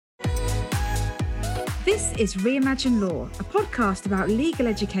This is Reimagine Law, a podcast about legal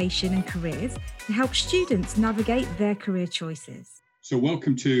education and careers to help students navigate their career choices. So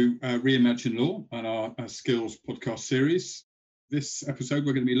welcome to Reimagine Law and our skills podcast series. This episode,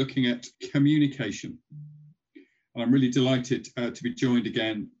 we're going to be looking at communication. And I'm really delighted to be joined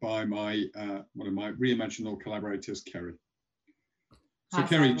again by my one of my Reimagine Law collaborators, Kerry. So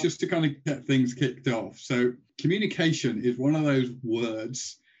Kerry, just to kind of get things kicked off. So communication is one of those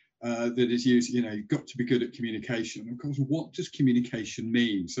words that is used, you've got to be good at communication. Of course, what does communication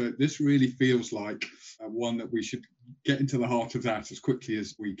mean? So this really feels like one that we should get into the heart of that as quickly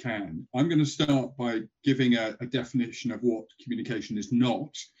as we can. I'm going to start by giving a definition of what communication is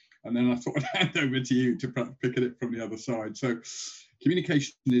not, and then I thought I'd hand over to you to pick it from the other side. So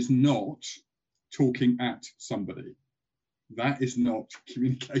communication is not talking at somebody. That is not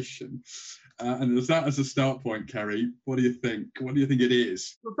communication. And as that as a start point, Kerry, what do you think? What do you think it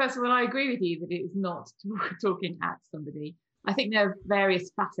is? Well, first of all, I agree with you that it is not talking at somebody. I think there are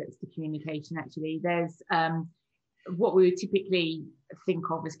various facets to communication, actually. There's what we would typically think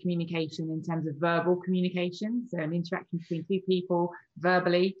of as communication in terms of verbal communication, so an interaction between two people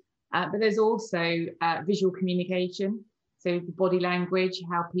verbally. But there's also visual communication, so the body language,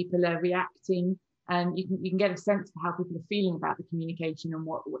 how people are reacting. And you can get a sense of how people are feeling about the communication and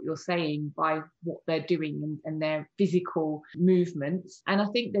what you're saying by what they're doing and their physical movements. And I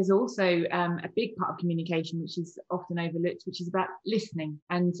think there's also a big part of communication, which is often overlooked, which is about listening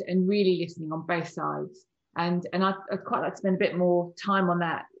and really listening on both sides. And I'd quite like to spend a bit more time on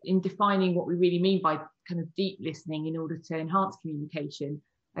that in defining what we really mean by kind of deep listening in order to enhance communication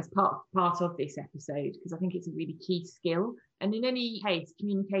as part of this episode, because I think it's a really key skill. And in any case,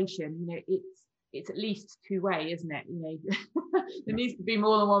 communication, it's at least two-way, isn't it? There needs to be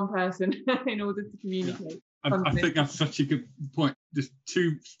more than one person in order to communicate. Yeah. I think that's such a good point. There's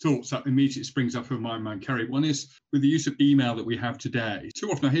two thoughts that immediately springs up in my mind, Kerry. One is with the use of email that we have today.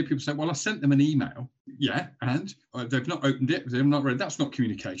 Too often I hear people say, well, I sent them an email. Yeah, and they've not opened it, they've not read. That's not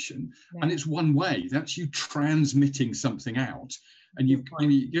communication. Yeah. And it's one way. That's you transmitting something out. And you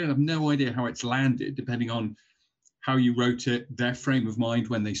have no idea how it's landed, depending on how you wrote it, their frame of mind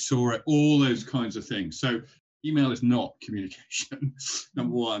when they saw it, all those kinds of things. So email is not communication,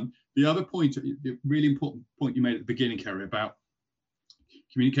 number one. The other point, the really important point you made at the beginning, Kerry, about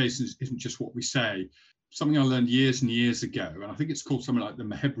communication isn't just what we say. Something I learned years and years ago, and I think it's called something like the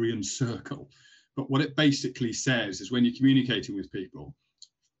Mahebrian Circle. But what it basically says is when you're communicating with people,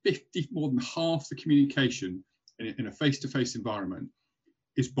 more than half the communication in a face-to-face environment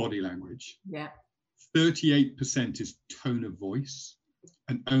is body language. Yeah. 38% is tone of voice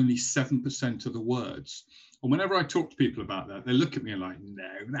and only 7% of the words. And whenever I talk to people about that, they look at me and like, no,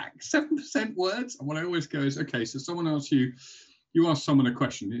 that 7% words? And what I always go is, okay, so someone asks you ask someone a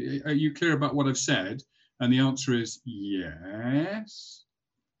question, are you clear about what I've said? And the answer is yes.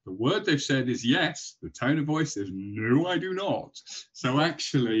 The word they've said is yes. The tone of voice is no, I do not. So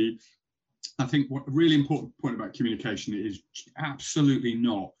actually, I think what a really important point about communication is absolutely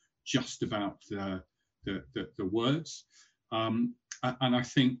not just about the words. And I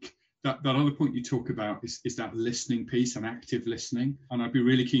think that other point you talk about is that listening piece and active listening. And I'd be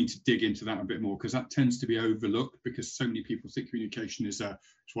really keen to dig into that a bit more, because that tends to be overlooked, because so many people think communication is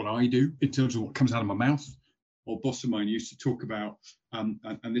what I do in terms of what comes out of my mouth. Or boss of mine used to talk about, and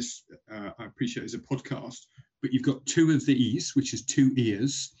this I appreciate as a podcast, but you've got two of the E's, which is two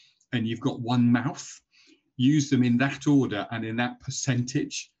ears, and you've got one mouth. Use them in that order and in that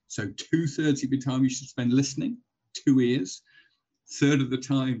percentage. So 2/3 of your time you should spend listening, two ears, 1/3 of the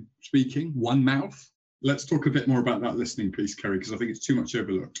time speaking, one mouth. Let's talk a bit more about that listening piece, Kerry, because I think it's too much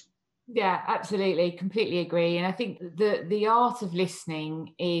overlooked. Yeah, absolutely. Completely agree. And I think the art of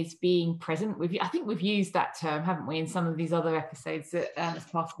listening is being present. I think we've used that term, haven't we, in some of these other episodes as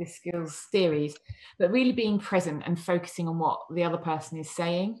part of this skills series, but really being present and focusing on what the other person is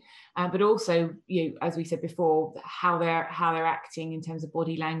saying. But also, as we said before, how they're acting in terms of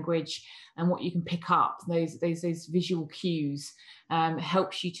body language and what you can pick up, those visual cues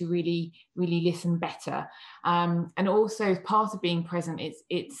helps you to really, really listen better. And also, as part of being present,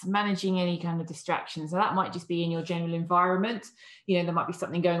 it's managing any kind of distractions. So that might just be in your general environment. There might be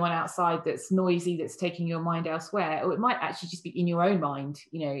something going on outside that's noisy, that's taking your mind elsewhere, or it might actually just be in your own mind.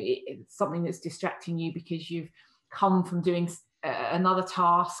 It's something that's distracting you because you've come from doing another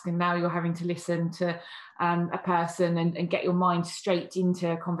task and now you're having to listen to a person and get your mind straight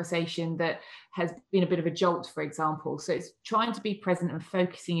into a conversation that has been a bit of a jolt, for example. So it's trying to be present and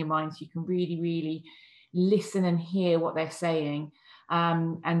focusing your mind so you can really, really listen and hear what they're saying.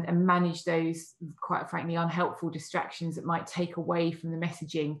 and manage those, quite frankly, unhelpful distractions that might take away from the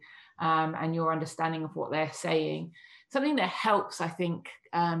messaging and your understanding of what they're saying. Something that helps, I think,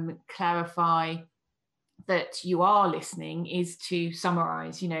 clarify that you are listening is to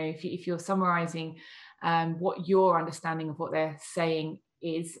summarize. If you're summarizing what your understanding of what they're saying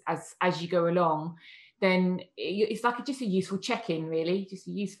is as you go along, then it's like just a useful check-in, really, just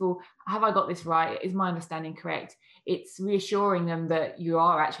a useful, have I got this right? Is my understanding correct? It's reassuring them that you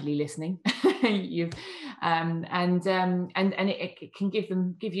are actually listening. It can give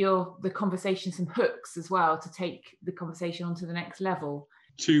the conversation some hooks as well to take the conversation onto the next level.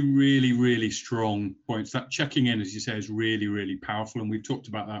 Two really, really strong points. That checking in, as you say, is really, really powerful. And we've talked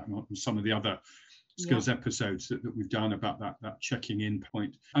about that in some of the other skills episodes that we've done about that checking in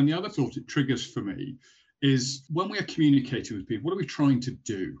point. And the other thought it triggers for me is when we are communicating with people, what are we trying to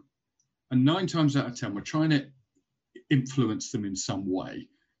do? And 9 times out of 10, we're trying to influence them in some way,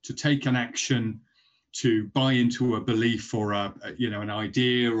 to take an action, to buy into a belief or an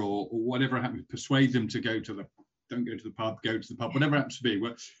idea or whatever happens, persuade them to don't go to the pub, go to the pub, whatever it happens to be.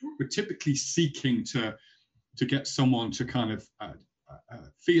 We're typically seeking to get someone to kind of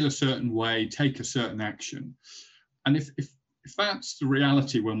feel a certain way, take a certain action. And if that's the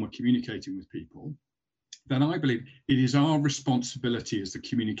reality when we're communicating with people, then I believe it is our responsibility as the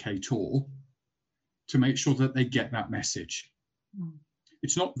communicator to make sure that they get that message.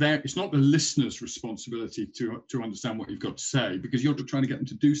 It's not the listener's responsibility to understand what you've got to say, because you're trying to get them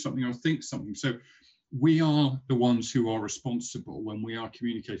to do something or think something. So we are the ones who are responsible when we are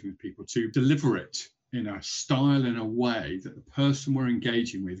communicating with people to deliver it in a style, in a way that the person we're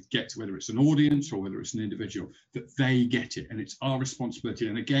engaging with gets, whether it's an audience or whether it's an individual, that they get it. And it's our responsibility.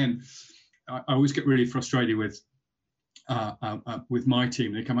 And again, I always get really frustrated with my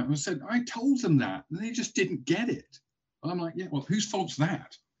team. They come out and said, I told them that, and they just didn't get it. And I'm like, yeah, well, whose fault's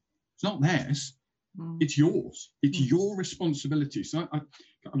that? It's not theirs. It's yours. It's your responsibility. So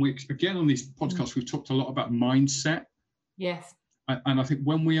again, on these podcasts, we've talked a lot about mindset. Yes. And I think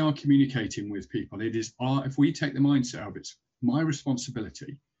when we are communicating with people, it is if we take the mindset of it's my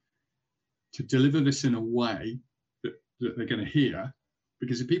responsibility to deliver this in a way that they're going to hear,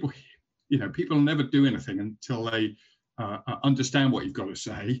 because if people will never do anything until they understand what you've got to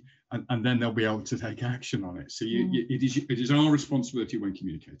say, and then they'll be able to take action on it. So it is our responsibility when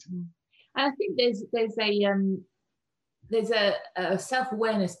communicating. And I think there's a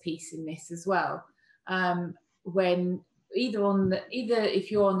self-awareness piece in this as well. When either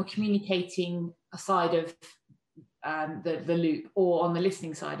if you're on the communicating side of the loop or on the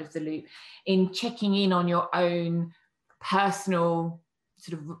listening side of the loop, in checking in on your own personal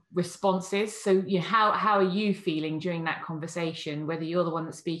sort of responses. So how are you feeling during that conversation, whether you're the one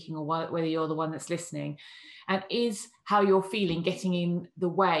that's speaking or whether you're the one that's listening, and is how you're feeling getting in the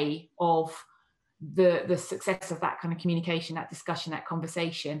way of the success of that kind of communication, that discussion, that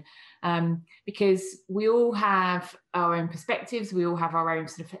conversation, because we all have our own perspectives, we all have our own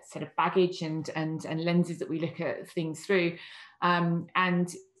sort of set of baggage and lenses that we look at things through,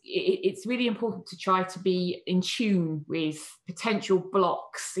 and it's really important to try to be in tune with potential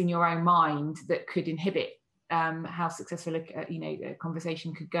blocks in your own mind that could inhibit how successful a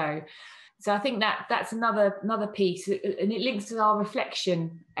conversation could go. So I think that's another piece, and it links to our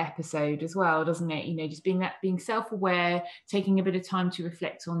reflection episode as well, doesn't it? Just being self-aware, taking a bit of time to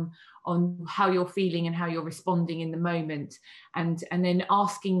reflect on how you're feeling and how you're responding in the moment, and then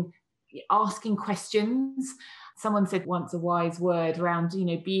asking questions. Someone said once a wise word around,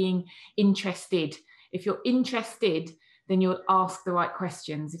 being interested. If you're interested, then you'll ask the right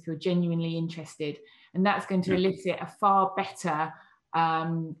questions if you're genuinely interested. And that's going to elicit a far better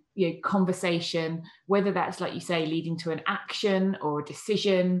conversation, whether that's, like you say, leading to an action or a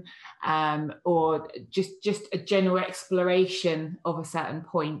decision, or just a general exploration of a certain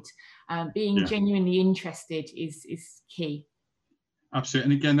point. Being genuinely interested is key.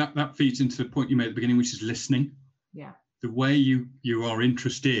 Absolutely. And again, that feeds into the point you made at the beginning, which is listening. Yeah. The way you are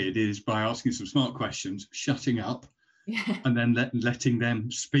interested is by asking some smart questions, shutting up, and then letting them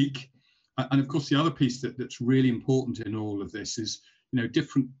speak. And of course, the other piece that's really important in all of this is,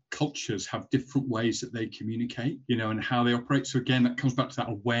 different cultures have different ways that they communicate, and how they operate. So again, that comes back to that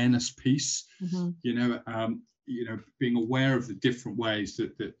awareness piece. Mm-hmm. Being aware of the different ways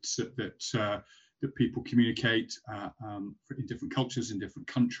that people communicate in different cultures, in different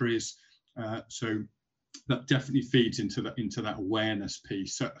countries. So that definitely feeds into that awareness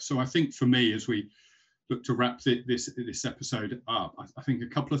piece. So I think for me, as we look to wrap this episode up, I think a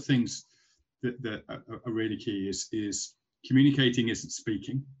couple of things that are really key is communicating isn't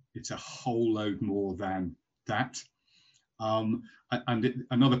speaking. It's a whole load more than that.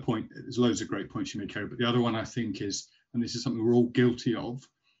 Another point, there's loads of great points you make, Kerry, but the other one I think is, and this is something we're all guilty of,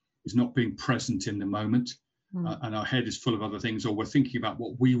 is not being present in the moment. And our head is full of other things, or we're thinking about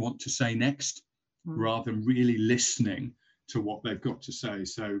what we want to say next rather than really listening to what they've got to say.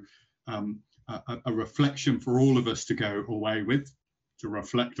 So a reflection for all of us to go away with, to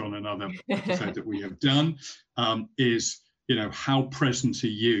reflect on another episode that we have done, is, how present are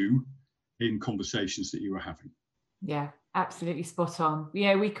you in conversations that you are having? Yeah, absolutely spot on.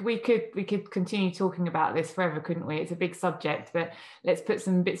 Yeah, we could continue talking about this forever, couldn't we? It's a big subject, but let's put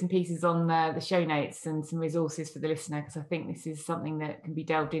some bits and pieces on the show notes and some resources for the listener, because I think this is something that can be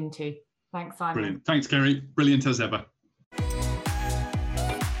delved into. Thanks, Simon. Brilliant. Thanks, Kerry. Brilliant as ever.